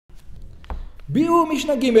ביאור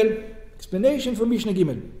משנה ג', explanation for משנה ג'.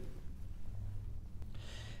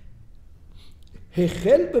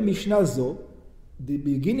 החל במשנה זו, the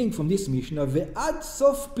beginning from this משנה, ועד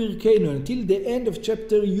סוף פרקנו, until the end of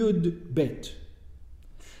chapter י' ב'.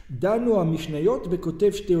 דנו המשניות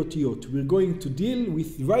בכותב שתי אותיות. We're going to deal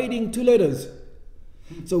with writing two letters.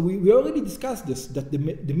 So we already discussed this, that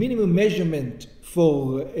the minimum measurement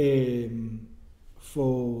for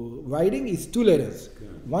writing is two letters.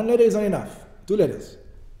 One letter is not enough. Two letters.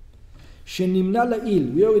 שנמנה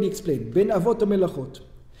לעיל, we already explained, בין אבות המלאכות.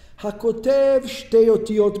 הכותב שתי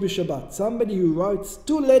אותיות בשבת. Somebody who writes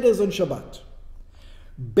two letters on Shabbat.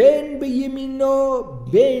 בין בימינו,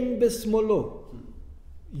 בין בשמאלו.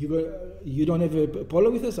 You don't have a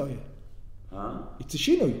problem with this, are you? Huh? It's a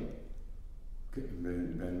shinoi.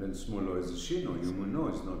 Ben smolo is a shino,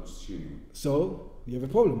 yumuno is not shino. So, you have a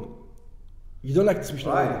problem. You don't like this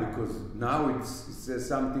Mishnah. Right, because now it says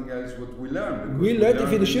something else what we learned. We learned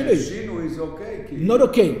if it is shino. Shino is okay. Not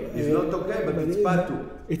okay. It's not okay, but it's patu.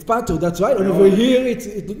 It's patu, that's right. And over here,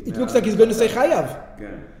 it looks like he's going to say chayav.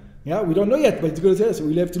 Yeah, we don't know yet, but it's going to say that. So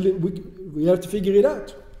we have to figure it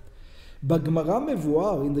out. בגמרא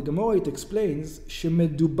מבואר, in the Gemara it explains,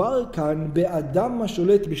 שמדובר כאן באדם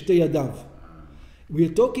השולט בשתי ידיו. We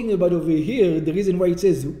are talking about over here, the reason why it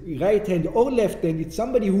says right hand or left hand, it's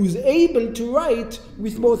somebody who is able to write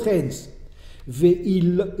with both hands.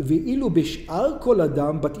 ואילו בשאר כל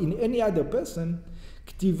אדם, but in any other person,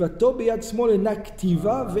 כתיבתו ביד שמאל אינה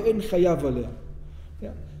כתיבה ואין חייב עליה.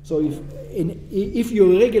 So if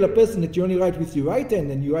you're a regular person that you only write with your right hand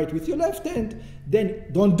and you write with your left hand, then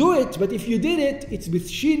don't do it. But if you did it, it's with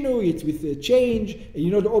shinu, it's with a change, and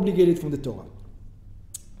you're not obligated from the Torah.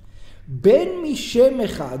 Ben mishem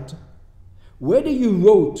echad, whether you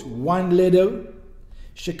wrote one letter,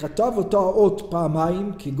 שכתב אותה האות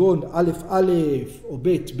פעמיים, כגון א' א' או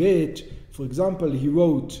ב' ב', for example, he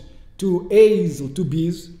wrote two A's or two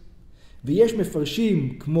B's, ויש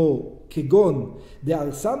מפרשים כמו כגון, there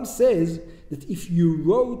are some says that if you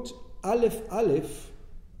wrote Aleph Aleph,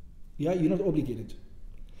 yeah, you're not obligated.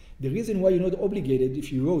 The reason why you're not obligated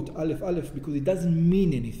if you wrote Aleph Aleph, because it doesn't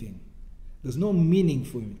mean anything. There's no meaning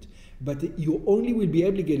for it. But you only will be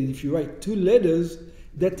obligated if you write two letters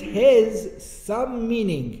that has some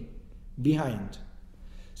meaning behind.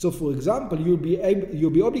 So for example, you'll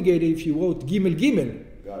be obligated if you wrote Gimel Gimel,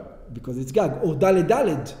 because it's Gag, or Daled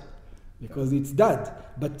Daled, because it's Dad.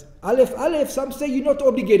 But Aleph Aleph, some say you're not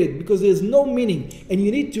obligated because there's no meaning. And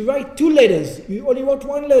you need to write two letters. You only wrote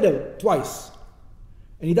one letter twice.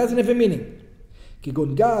 And it doesn't have a meaning.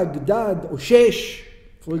 כגון Gag, Dad, or Shesh,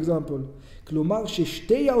 for example. כלומר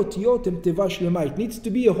ששתי האותיות הם תיבה שלמה. It needs to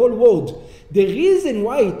be a whole word. The reason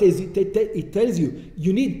why it tells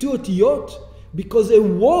you need two אותיות, because a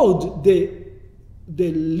word,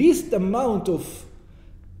 the least amount of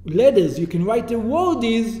letters you can write a word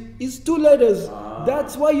is two letters.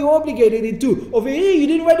 That's why you're obligated in two. Over here you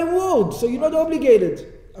didn't write a word, so you're not obligated,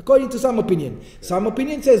 according to some opinion. Some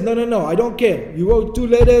opinion says no, I don't care. You wrote two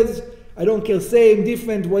letters, I don't care, same,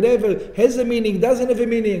 different, whatever, has a meaning, doesn't have a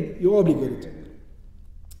meaning, you're obligated.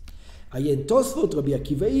 עיין תוספות רבי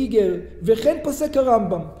עקיבא איגר, וכן פוסק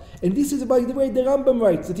הרמב"ם. And this is, by the way, the Rambam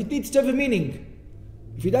writes, that it needs to have a meaning.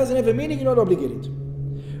 If it doesn't have a meaning, you're not obligated.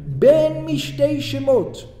 בין משתי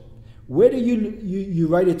שמות, whether you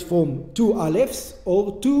write it from two alephs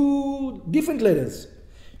or two different letters.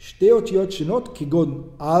 שתי אותיות שונות כגון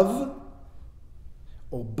אב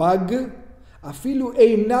או בג, אפילו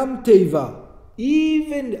אינם תיבה.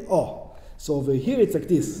 Even, so over here it's like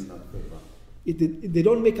this. They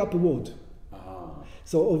don't make up a word.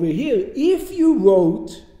 So over here, if you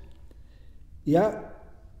wrote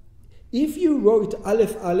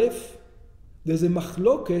Aleph Aleph, there's a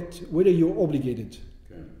machloket whether you're obligated.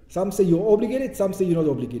 Okay. Some say you're obligated, some say you're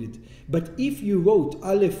not obligated. But if you wrote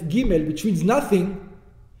Aleph Gimel, which means nothing,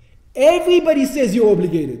 everybody says you're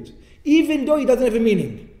obligated, even though it doesn't have a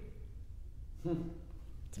meaning.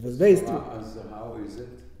 So how is it?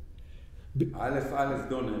 Aleph Aleph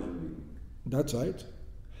don't have a meaning. That's right.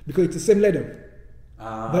 Because it's the same letter.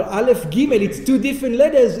 But Aleph Gimel, it's two different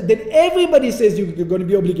letters, then everybody says you're going to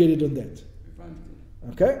be obligated on that.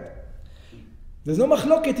 Okay? There's no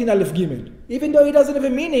machloket in Aleph Gimel. Even though it doesn't have a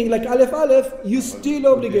meaning, like Aleph Aleph, you're still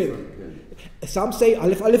obligated. Some say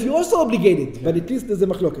Aleph Aleph, you're also obligated, but at least there's a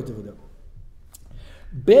machloket over there.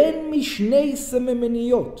 Ben mishnei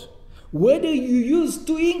sememeniyot. Whether you use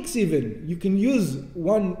two inks even, you can use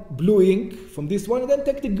one blue ink from this one and then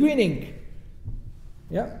take the green ink.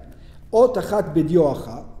 Yeah? אות אחת בדיו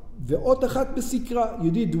אחת, ואות אחת בסקרה.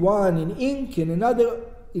 You did one in ink and another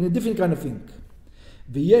in a different kind of ink.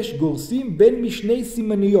 ויש גורסים בין משני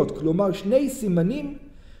סימניות, כלומר שני סימנים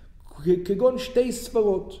כגון שתי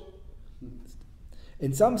ספרות.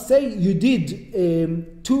 And some say you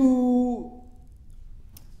did two,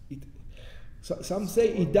 some say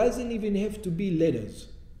it doesn't even have to be letters.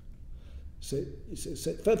 So,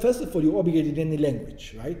 first of all, you're obligated in any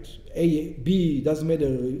language, right? A, B, doesn't matter,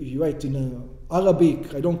 you write in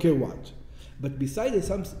Arabic, I don't care what. But besides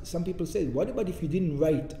that, some people say, what about if you didn't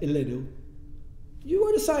write a letter? You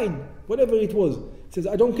wrote a sign, whatever it was. It says,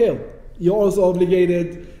 I don't care. You're also obligated.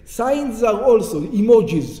 Signs are also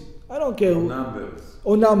emojis. I don't care. Or numbers.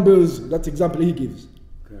 Or numbers. That's the example he gives.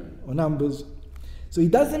 Okay. Or numbers. So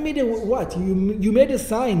it doesn't matter what. You made a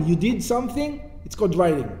sign, you did something, it's called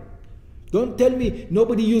writing. Don't tell me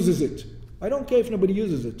nobody uses it. I don't care if nobody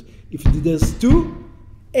uses it. If there's two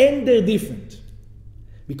and they're different.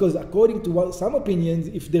 Because according to some opinions,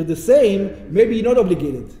 if they're the same, maybe you're not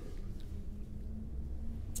obligated.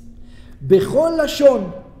 בכל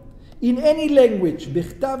לשון, in any language,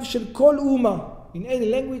 בכתב של כל אומה, in any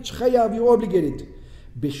language, חייב, you're obligated.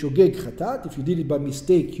 בשוגג חטאת, if you did it by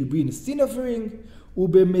mistake, you be in a sin offering,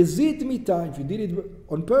 ובמזיד מיתה, if you did it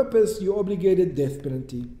on purpose, you're obligated death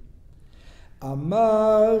penalty.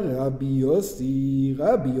 אמר רבי יוסי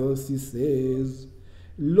says,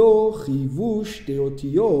 לא חייבו שתי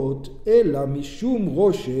אותיות, אלא משום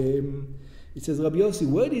רושם. It says, Rabbi Yossi,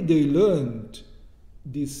 where did they learn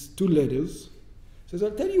these two letters? He says,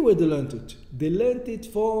 I'll tell you where they learned it. They learned it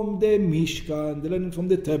from the Mishkan, they learned it from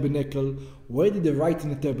the tabernacle. Where did they write in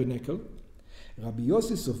the tabernacle? רבי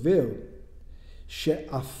יוסי סובר,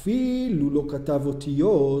 שאפילו לא כתב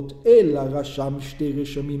אותיות, אלא רשם שתי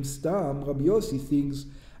רשמים סתם. רבי יוסי thinks,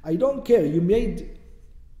 I don't care, you made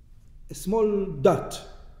a small dot.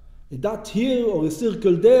 A dot here or a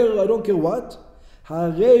circle there, I don't care what.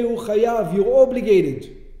 הרי הוא חייב, you're obligated.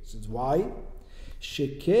 He says, why?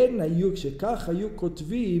 שכך היו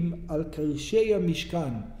כותבים על קרשי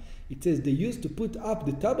המשכן. It says they used to put up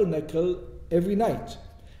the tabernacle every night,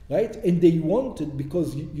 right? And they wanted,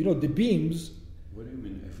 because you know the beams. What do you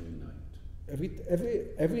mean every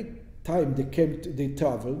night? Every time they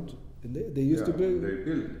traveled, and they used to build.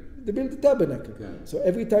 They built the tabernacle. Okay. So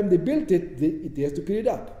every time they built it, they have to put it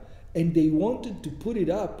up, and they wanted to put it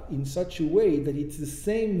up in such a way that it's the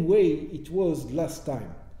same way it was last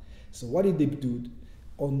time. So what did they do?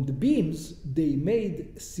 On the beams, they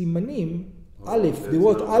made simanim, aleph. They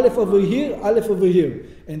wrote aleph over here, aleph over here.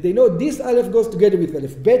 And they know this aleph goes together with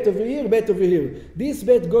aleph. Bet over here, bet over here. This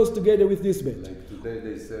bet goes together with this bet. Like today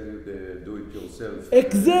they sell you the do-it-yourself.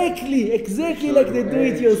 Exactly like the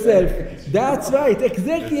do-it-yourself. That's right,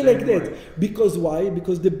 exactly like that. Because why?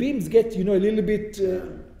 Because the beams get, a little bit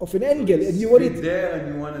of an angle. And you want it there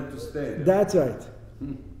and you want it to stay there. That's right.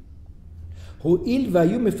 הואיל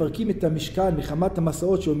והיו מפרקים את המשכן מחמת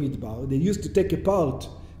המסעות של מדבר, they used to take apart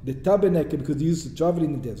the tabernacle because they used to travel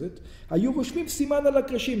in the desert, היו רושמים סימן על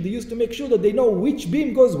הקרשים, they used to make sure that they know which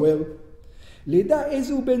beam goes where. לידע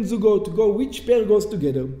איזה הוא בן זוגו, to go which pair goes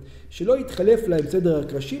together, שלא יתחלף להם סדר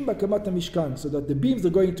הקרשים בהקמת המשכן, so that the beams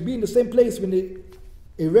are going to be in the same place when they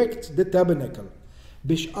erect the tabernacle.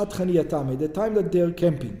 בשעת חנייתם, at the time that they are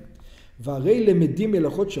camping. והרי למדים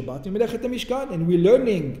מלאכות שבת ממלאכת המשכן, and we're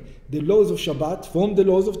learning the laws of Shabbat from the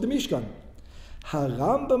laws of the Mishkan.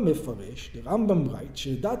 הרמב"ם מפרש, the Rambam writes,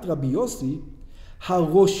 שלדעת רבי יוסי,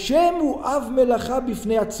 הרושם הוא אב מלאכה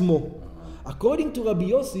בפני עצמו. According to Rabbi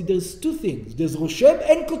Yossi, there's two things. There's רושם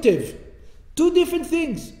and כותב. Two different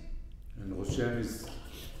things. And רושם is...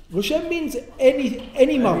 רושם means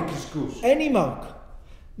any mark. Any mark.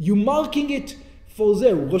 You marking it for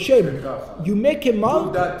זהו, רושם. You make a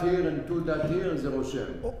mark. Two dot here and two dot here is a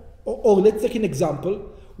רושם. Or let's take an example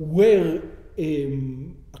where,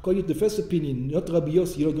 according to the first opinion, not Rabbi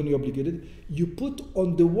Yossi, you're not going to be obligated. You put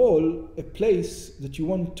on the wall a place that you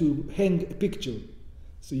want to hang a picture.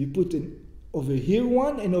 So you put over here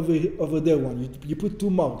one and over there one. You put two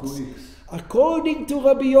marks. 2x. According to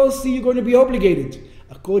Rabbi Yossi, you're going to be obligated.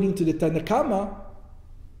 According to the Tanakama,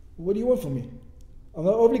 what do you want from me? I'm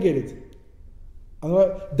not obligated.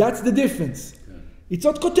 That's the difference. It's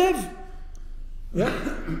not כותב.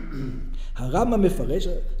 הרמב"ם מפרש,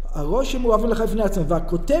 הרושם הוא אב מלאכה בפני עצמו,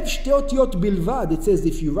 והכותב שתי אותיות בלבד, it says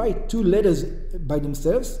if you write two letters by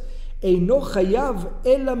themselves, אינו חייב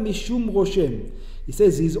אלא משום רושם. He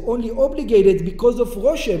says he's only obligated because of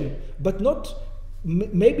רושם, but not,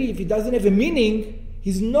 maybe if it doesn't have a meaning,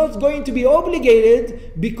 he's not going to be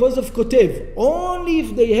obligated because of כותב. Only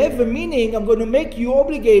if they have a meaning, I'm going to make you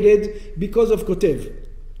obligated because of כותב.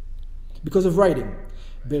 Because of writing.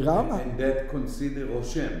 And that consider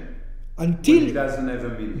רושם. Until it doesn't have a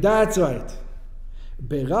meaning. That's right.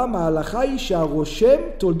 ברם ההלכה היא שהרושם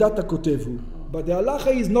תולדת הכותב הוא. But the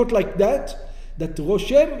halacha is not like that, that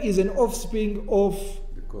רושם is an offspring of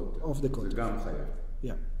the כותב. זה גם חייב.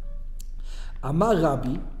 Yeah. אמר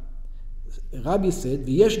רבי, Rabbi said,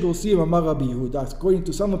 ויש גורסים אמר רבי יהודה, according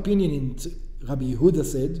to some opinion in רבי יהודה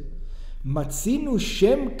said, מצינו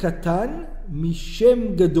שם קטן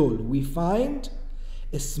משם גדול. We find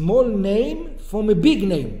a small name from a big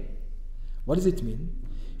name. What does it mean?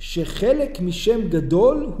 שחלק משם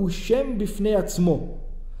גדול הוא שם בפני עצמו.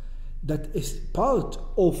 That a part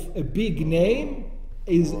of a big name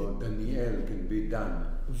is... Daniel can be done.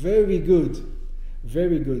 Very good.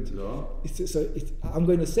 Very good. No? I'm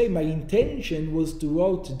going to say my intention was to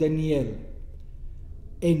write Daniel.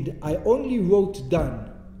 And I only wrote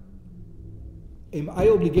Dan. Am I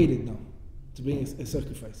obligated now to bring a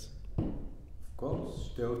sacrifice? Of course,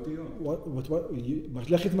 שתי אותיות.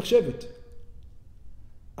 מלאכת מחשבת.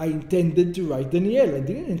 I intended to write Daniel. I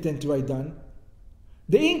didn't intend to write Dan.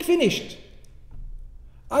 The ink finished.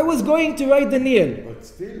 I was going to write Daniel. But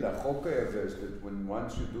still, החוק היבש that when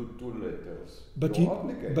once you do two letters, but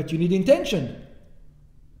you need intention.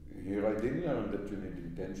 Here I didn't learn that you need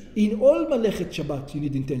intention. In all Malechet Shabbat, you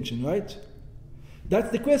need intention, right?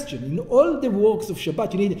 That's the question. In all the works of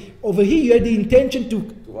Shabbat, you need... Over here, you had the intention to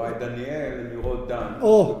write Daniel and you wrote Dan.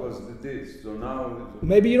 Oh. Because of this. So now...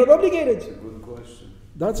 Maybe you're not obligated. It's a good question.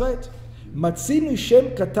 That's right. מצינו שם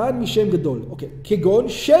קטן משם גדול. Okay. כגון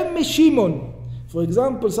שם משמעון. For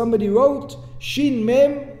example, somebody wrote Shin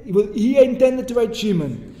Mem, he intended to write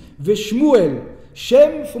Shimon. Veshmuel,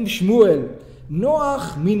 Shem from Shmuel.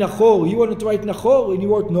 Noach mi Nachor, he wanted to write Nachor and he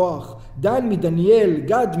wrote Noach. Dan mi Daniel,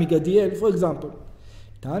 Gad mi Gadiel, for example.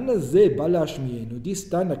 Tana זה בא להשמיענו, this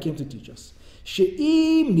Tana came to teach us.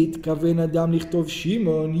 שאם נתכוון אדם לכתוב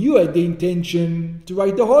שמעון, you had the intention to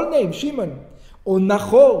write the whole name, Shimon. או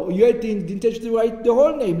Nachor, you had the intention to write the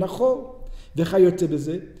whole name, Nachor. וכיוצא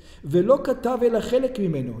בזה. ולא כתב אלא חלק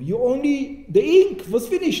ממנו. You only, the ink was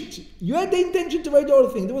finished. You had the intention to write the whole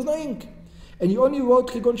thing. There was no ink. And you only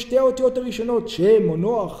wrote כגון שתי האותיות הראשונות, שם או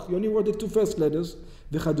נוח. You only wrote the two first letters,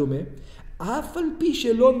 וכדומה. אף על פי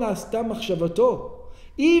שלא נעשתה מחשבתו.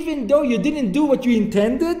 Even though you didn't do what you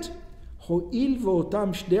intended, הואיל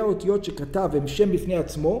ואותם שתי האותיות שכתב הם שם בפני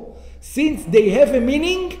עצמו, since they have a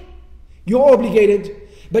meaning, you're obligated.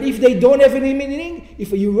 But if they don't have any meaning,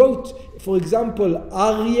 if you wrote, for example,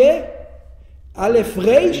 Aryeh, Aleph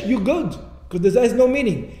Reish, you're good, because there is no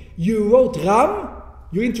meaning. You wrote Ram,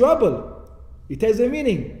 you're in trouble. It has a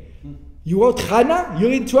meaning. You wrote Chana,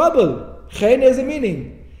 you're in trouble. Chen has a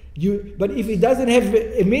meaning. But if it doesn't have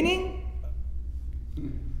a meaning,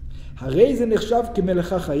 הרי זה נחשב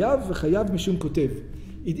כמלאכה חייב, וחייב משום כותב.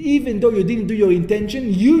 Even though you didn't do your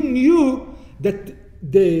intention, you knew that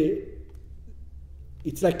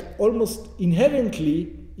it's like almost inherently,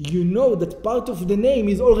 you know that part of the name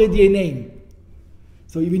is already a name.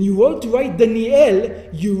 So when you wrote to write Daniel,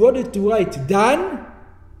 you wanted to write Dan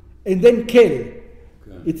and then Kel. Okay.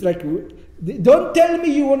 It's like, don't tell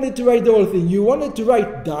me you wanted to write the whole thing. You wanted to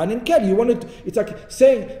write Dan and Kel. It's like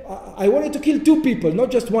saying, I wanted to kill two people, not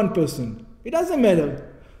just one person. It doesn't matter.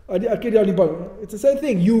 It's the same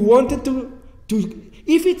thing. You wanted to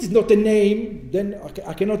if it's not a name, then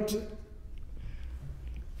I cannot...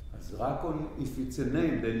 If it's a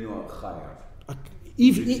name, then you are chayav.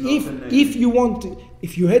 If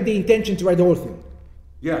you had the intention to write the whole thing.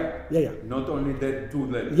 Yeah. Yeah. Not only the two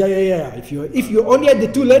letters. Yeah. If you only had the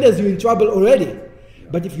two letters, you're in trouble already.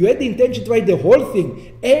 Yeah. But if you had the intention to write the whole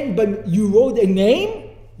thing but you wrote a name,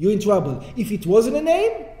 you're in trouble. If it wasn't a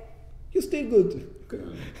name, you're still good.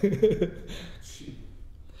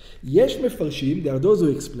 יש מפרשים, there are those who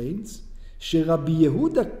explains, שרבי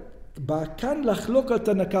יהודה בא כאן לחלוק על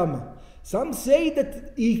תנא קמא. Some say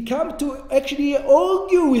that he come to actually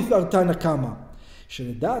argue with our תנא קמא.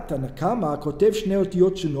 שלדעת תנא קמא כותב שני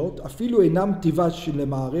אותיות שונות, אפילו אינם טיבה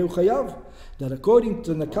שלמערה הוא חייב. That according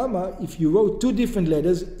to תנא קמא, if you wrote two different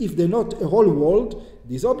letters, if they're not a whole word,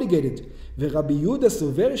 this is obligated. ורבי יהודה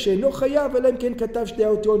סובר שאינו חייב, אלא אם כן כתב שתי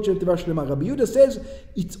האותיות של תיבה שלמה. רבי יהודה says,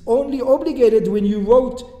 it's only obligated when you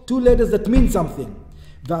wrote two letters that mean something.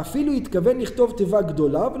 ואפילו התכוון לכתוב תיבה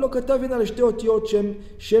גדולה, ולא כתב הנה לשתי אותיות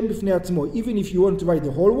שם בפני עצמו. Even if you want to write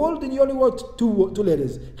the whole word, then you only wrote two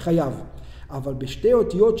letters, חייב. אבל בשתי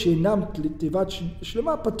אותיות שאינם תיבת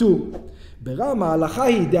שלמה, פטור. ברם, ההלכה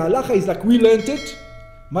היא, the halacha is like we learned it,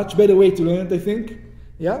 much better way to learn it, I think.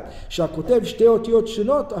 שהכותב שתי אותיות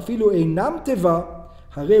שונות, אפילו אינם תיבה,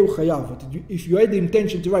 הרי הוא חייב. If you had the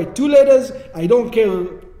intention to write two letters, I don't care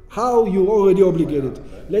how, you're already obligated.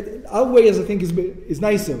 Our way, as I think, is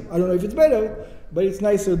nicer. I don't know if it's better, but it's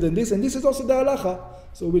nicer than this, and this is also the halacha,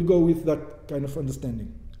 so we'll go with that kind of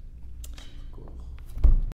understanding.